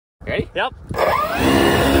Ready? Yep.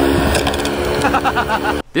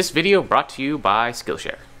 This video brought to you by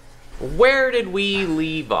Skillshare. Where did we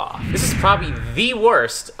leave off? This is probably the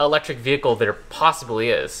worst electric vehicle there possibly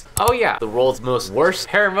is. Oh yeah, the world's most worst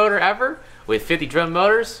paramotor ever, with 50 drum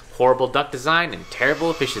motors, horrible duct design, and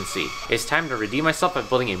terrible efficiency. It's time to redeem myself by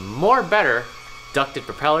building a more better ducted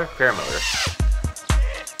propeller paramotor.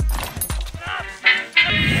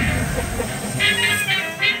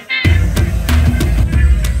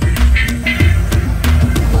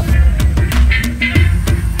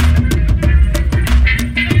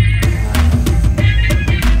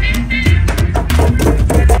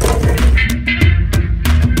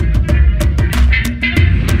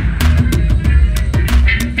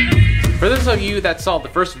 For those of you that saw the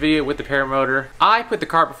first video with the paramotor, I put the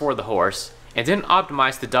cart before the horse and didn't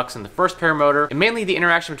optimize the ducts in the first paramotor, and mainly the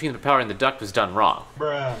interaction between the propeller and the duct was done wrong.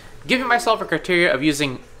 Bruh. Giving myself a criteria of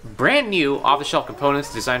using brand new off-the-shelf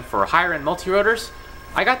components designed for higher-end multi-rotors,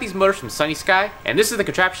 I got these motors from Sunny Sky, and this is the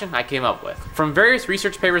contraption I came up with. From various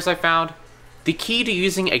research papers I found, the key to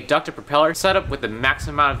using a ducted propeller setup with the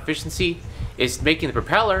maximum amount of efficiency is making the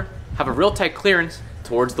propeller have a real tight clearance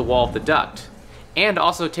towards the wall of the duct, and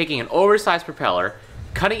also taking an oversized propeller,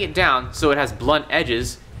 cutting it down so it has blunt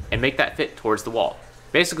edges, and make that fit towards the wall.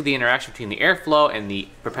 Basically, the interaction between the airflow and the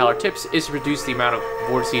propeller tips is to reduce the amount of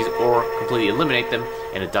vortices or completely eliminate them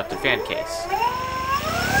in a ducted fan case.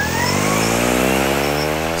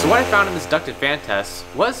 So what I found in this ducted fan test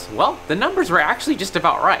was, well, the numbers were actually just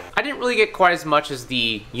about right. I didn't really get quite as much as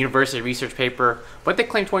the university research paper, but they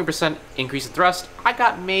claimed 20% increase in thrust. I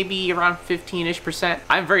got maybe around 15-ish%.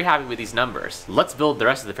 I'm very happy with these numbers. Let's build the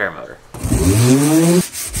rest of the paramotor.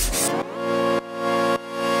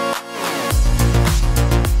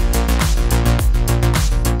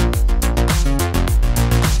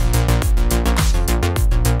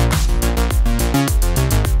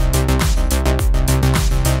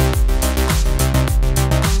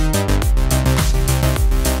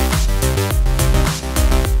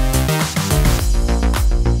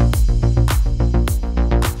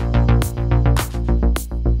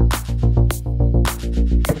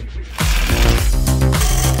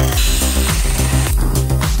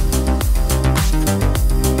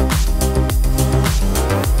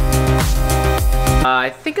 I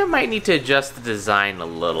think I might need to adjust the design a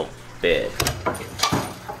little bit.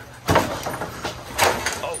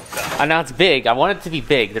 Oh, now it's big. I want it to be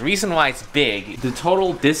big. The reason why it's big, the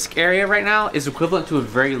total disc area right now is equivalent to a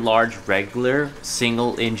very large regular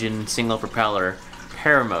single engine, single propeller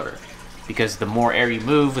paramotor. Because the more air you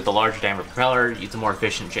move with the larger diameter propeller, the more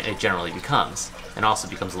efficient it generally becomes. And also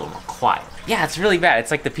becomes a little more quiet. Yeah, it's really bad.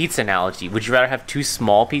 It's like the pizza analogy. Would you rather have 2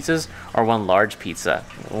 small pizzas or 1 large pizza?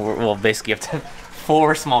 Well, basically you have to have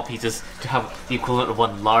 4 small pizzas to have the equivalent of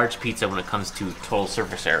 1 large pizza when it comes to total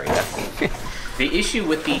surface area. The issue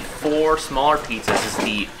with the 4 smaller pizzas is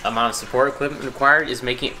the amount of support equipment required is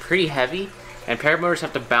making it pretty heavy, and paramotors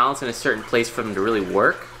have to balance in a certain place for them to really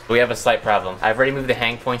work. We have a slight problem. I've already moved the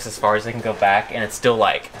hang points as far as they can go back, and it's still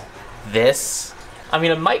like this. I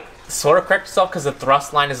mean, it might sort of correct itself because the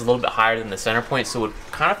thrust line is a little bit higher than the center point, so it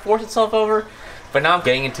would kind of force itself over. But now I'm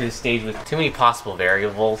getting into the stage with too many possible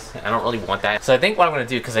variables. I don't really want that. So I think what I'm going to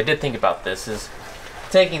do, because I did think about this, is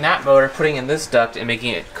taking that motor, putting in this duct, and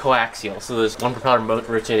making it coaxial. So there's 1 propeller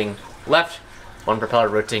rotating left, 1 propeller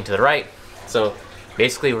rotating to the right. So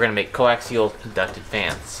basically we're going to make coaxial ducted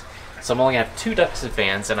fans. So I'm only going to have 2 ducted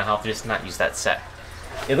fans, and I'll have to just not use that set.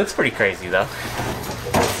 It looks pretty crazy though.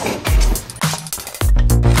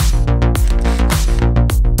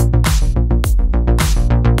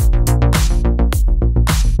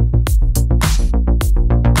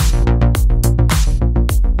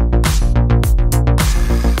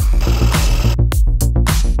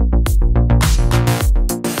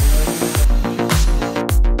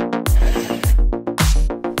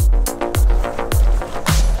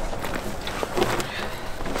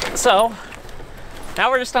 So,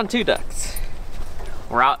 now we're just on 2 ducts.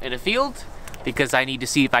 We're out in a field because I need to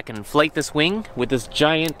see if I can inflate this wing with this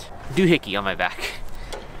giant doohickey on my back.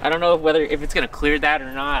 I don't know if it's gonna clear that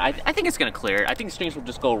or not. I think it's gonna clear it. I think the strings will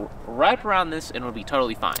just go right around this and it'll be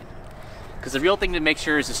totally fine. Because the real thing to make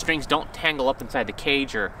sure is the strings don't tangle up inside the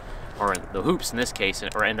cage or the hoops in this case,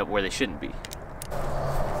 or end up where they shouldn't be.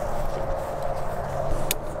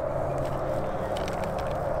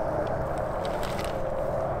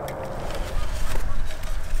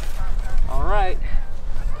 Alright,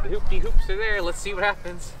 the hoopty hoops are there. Let's see what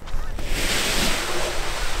happens.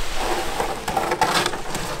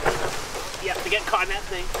 Yeah, to get caught in that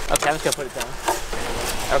thing. Okay, I'm just gonna put it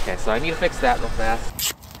down. Okay, so I need to fix that real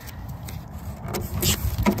fast.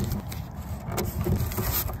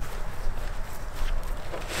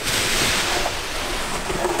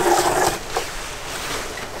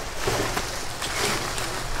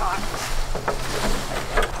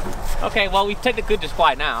 Okay, well, we technically just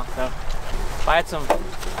fly now, so if I had some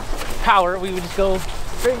power, we would just go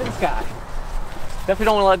straight into the sky. Definitely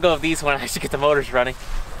don't want to let go of these when I actually get the motors running.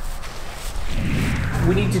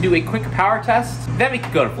 We need to do a quick power test, then we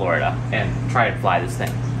can go to Florida and try and fly this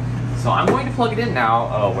thing. So I'm going to plug it in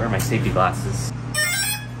now. Oh, where are my safety glasses?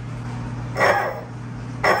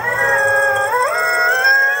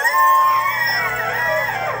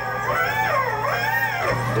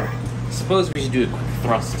 Suppose we should do a quick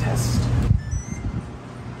thrust test.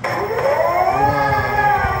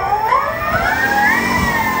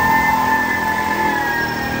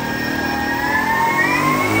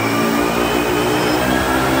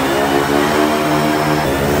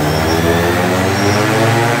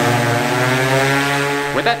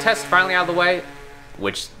 With that test finally out of the way,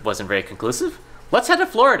 which wasn't very conclusive, let's head to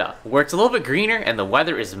Florida, where it's a little bit greener and the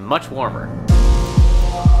weather is much warmer.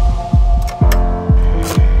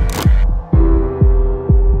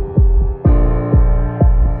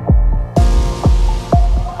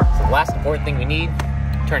 So the last important thing we need,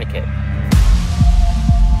 tourniquet.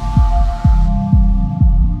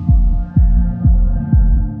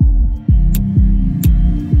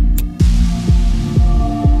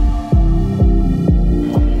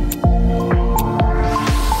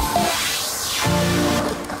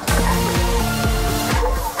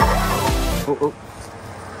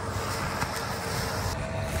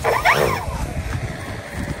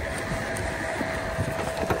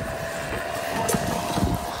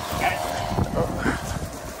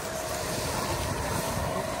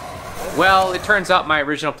 Well, it turns out my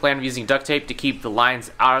original plan of using duct tape to keep the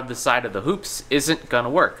lines out of the side of the hoops isn't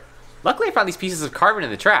gonna work. Luckily I found these pieces of carbon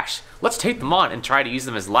in the trash. Let's tape them on and try to use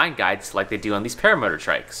them as line guides like they do on these paramotor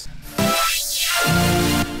trikes.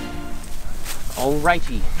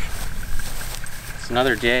 Alrighty. It's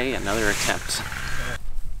another day, another attempt.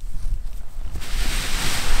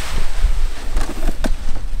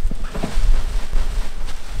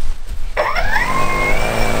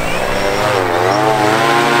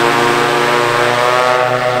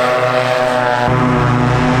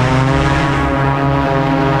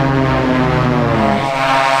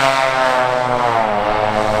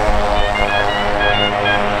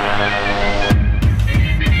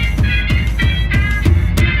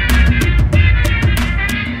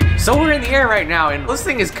 So we're in the air right now, and this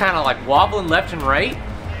thing is kind of like wobbling left and right.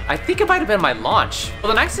 I think it might have been my launch.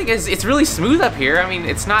 Well, the nice thing is it's really smooth up here. I mean,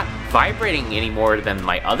 it's not vibrating any more than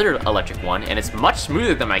my other electric one, and it's much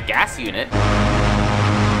smoother than my gas unit.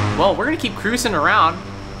 Well, we're gonna keep cruising around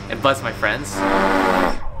and buzz my friends.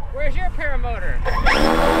 Where's your paramotor?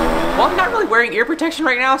 Well, I'm not really wearing ear protection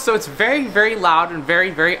right now, so it's very, very loud and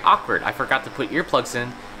very, very awkward. I forgot to put earplugs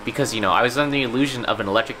in because, you know, I was under the illusion of an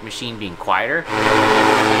electric machine being quieter.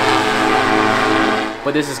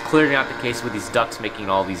 But this is clearly not the case with these ducts making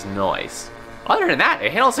all these noise. Other than that,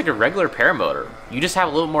 it handles like a regular paramotor. You just have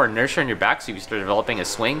a little more inertia on your back, so you start developing a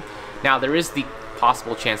swing. Now, there is the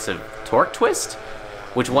possible chance of torque twist,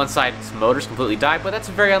 which one side's motors completely die, but that's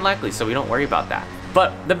very unlikely, so we don't worry about that.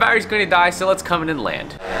 But the battery's going to die, so let's come in and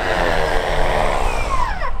land.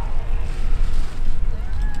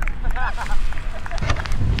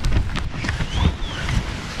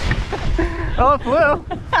 Oh, it flew!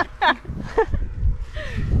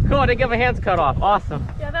 Cool, I didn't get my hands cut off. Awesome.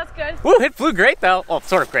 Yeah, that's good. Woo, it flew great though. Well,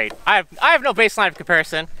 sort of great. I have no baseline of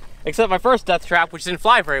comparison, except my first death trap, which didn't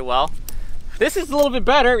fly very well. This is a little bit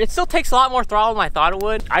better. It still takes a lot more throttle than I thought it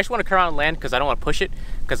would. I just want to come around and land because I don't want to push it,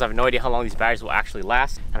 because I have no idea how long these batteries will actually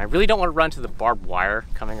last. And I really don't want to run to the barbed wire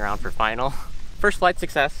coming around for final. First flight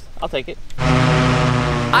success, I'll take it.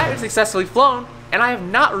 I have successfully flown, and I have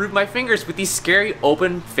not removed my fingers with these scary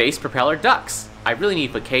open face propeller ducts. I really need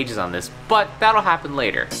to put cages on this, but that'll happen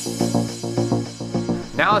later.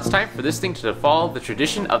 Now it's time for this thing to follow the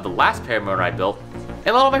tradition of the last paramotor I built and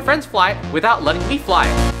let all my friends fly it without letting me fly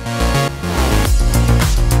it.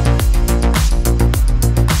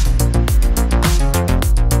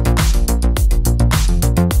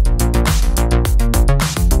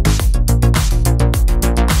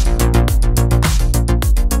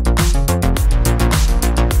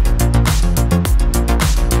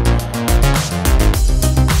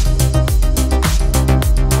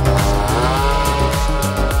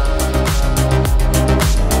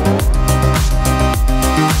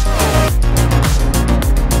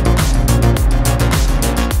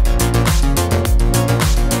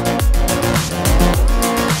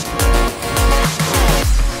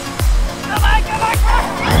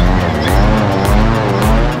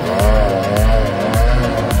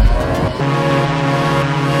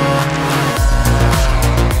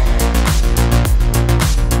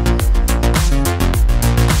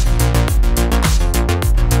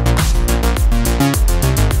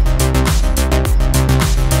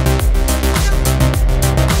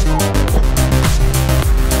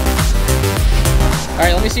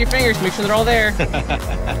 your fingers, make sure they're all there.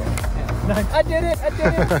 I did it! I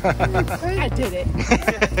did it! I did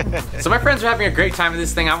it! So my friends are having a great time with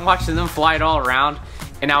this thing. I'm watching them fly it all around.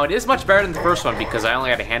 And now it is much better than the first one because I only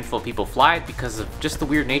had a handful of people fly it because of just the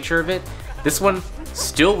weird nature of it. This one,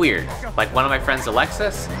 still weird. Like one of my friends,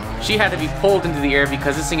 Alexis, she had to be pulled into the air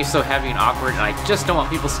because this thing is so heavy and awkward, and I just don't want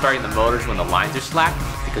people starting the motors when the lines are slack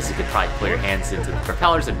because you could probably put your hands into the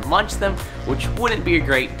propellers and munch them, which wouldn't be a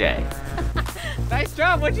great day. Nice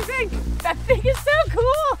job, what'd you think? That thing is so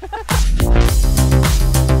cool!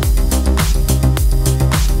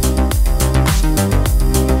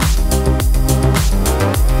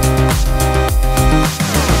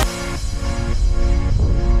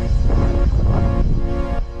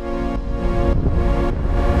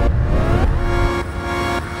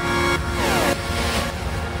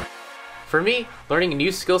 For me, learning a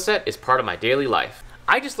new skill set is part of my daily life.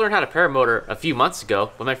 I just learned how to paramotor a few months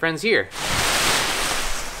ago with my friends here.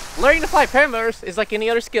 Learning to fly paramotors is like any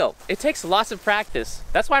other skill. It takes lots of practice.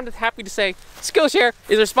 That's why I'm just happy to say Skillshare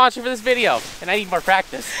is our sponsor for this video, and I need more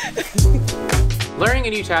practice. Learning a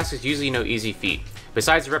new task is usually no easy feat.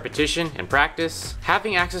 Besides repetition and practice,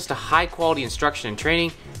 having access to high quality instruction and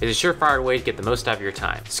training is a surefire way to get the most out of your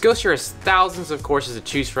time. Skillshare has thousands of courses to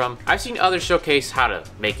choose from. I've seen others showcase how to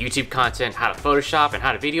make YouTube content, how to Photoshop, and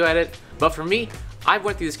how to video edit, but for me, I've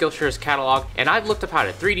went through the Skillshare's catalog and I've looked up how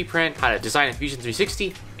to 3D print, how to design in Fusion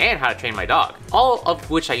 360, and how to train my dog, all of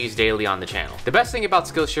which I use daily on the channel. The best thing about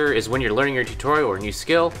Skillshare is when you're learning your tutorial or a new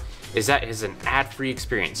skill, is that it is an ad-free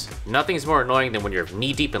experience. Nothing is more annoying than when you're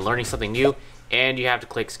knee-deep in learning something new and you have to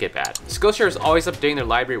click skip ad. Skillshare is always updating their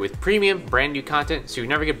library with premium, brand new content, so you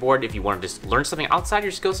never get bored if you want to just learn something outside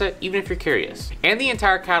your skill set, even if you're curious. And the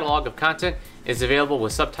entire catalog of content is available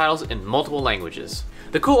with subtitles in multiple languages.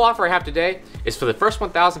 The cool offer I have today is for the first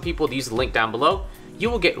 1,000 people to use the link down below, you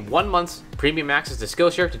will get 1 month's premium access to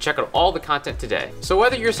Skillshare to check out all the content today. So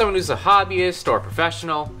whether you're someone who's a hobbyist or a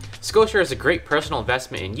professional, Skillshare is a great personal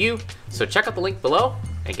investment in you, so check out the link below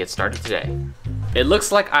and get started today. It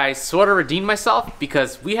looks like I sort of redeemed myself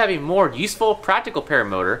because we have a more useful, practical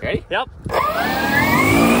paramotor. Ready? Yep.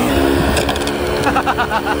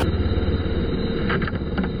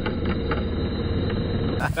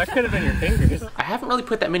 That could have been your fingers. I haven't really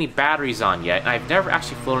put that many batteries on yet, and I've never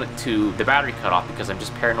actually flown it to the battery cutoff because I'm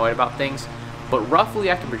just paranoid about things. But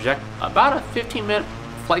roughly I can project about a 15-minute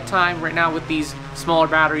flight time right now with these smaller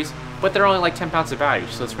batteries, but they're only like 10 pounds of battery,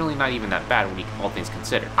 so it's really not even that bad when you all things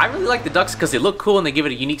considered. I really like the ducks because they look cool and they give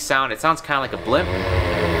it a unique sound. It sounds kind of like a blimp,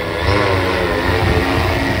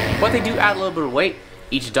 but they do add a little bit of weight.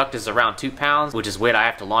 Each duct is around 2 pounds, which is weight I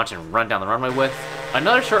have to launch and run down the runway with.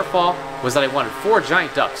 Another shortfall was that I wanted 4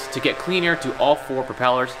 giant ducts to get clean air to all 4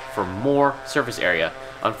 propellers for more surface area.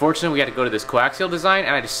 Unfortunately, we had to go to this coaxial design,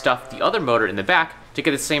 and I just stuffed the other motor in the back to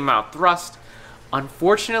get the same amount of thrust.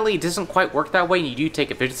 Unfortunately, it doesn't quite work that way, and you do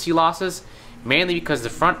take efficiency losses, mainly because the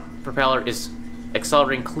front propeller is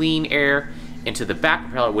accelerating clean air into the back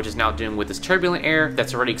propeller, which is now doing with this turbulent air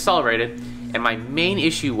that's already accelerated. And my main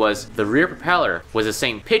issue was the rear propeller was the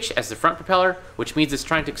same pitch as the front propeller, which means it's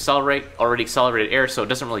trying to accelerate already accelerated air, so it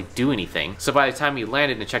doesn't really do anything. So by the time we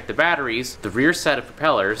landed and checked the batteries, the rear set of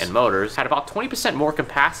propellers and motors had about 20% more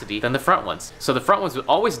capacity than the front ones. So the front ones would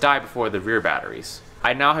always die before the rear batteries.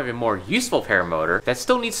 I now have a more useful paramotor that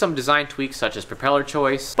still needs some design tweaks such as propeller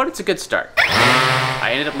choice, but it's a good start. I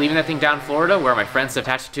ended up leaving that thing down in Florida where my friends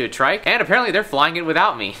attached it to a trike, and apparently they're flying it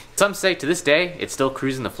without me. Some say to this day, it's still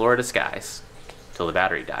cruising the Florida skies. Till the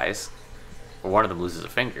battery dies, or one of them loses a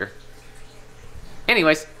finger.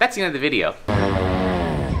 Anyways, that's the end of the video.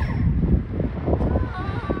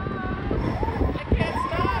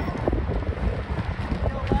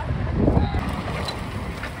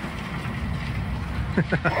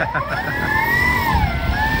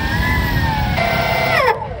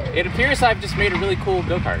 It appears I've just made a really cool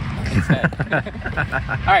go-kart instead.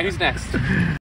 Alright, who's next?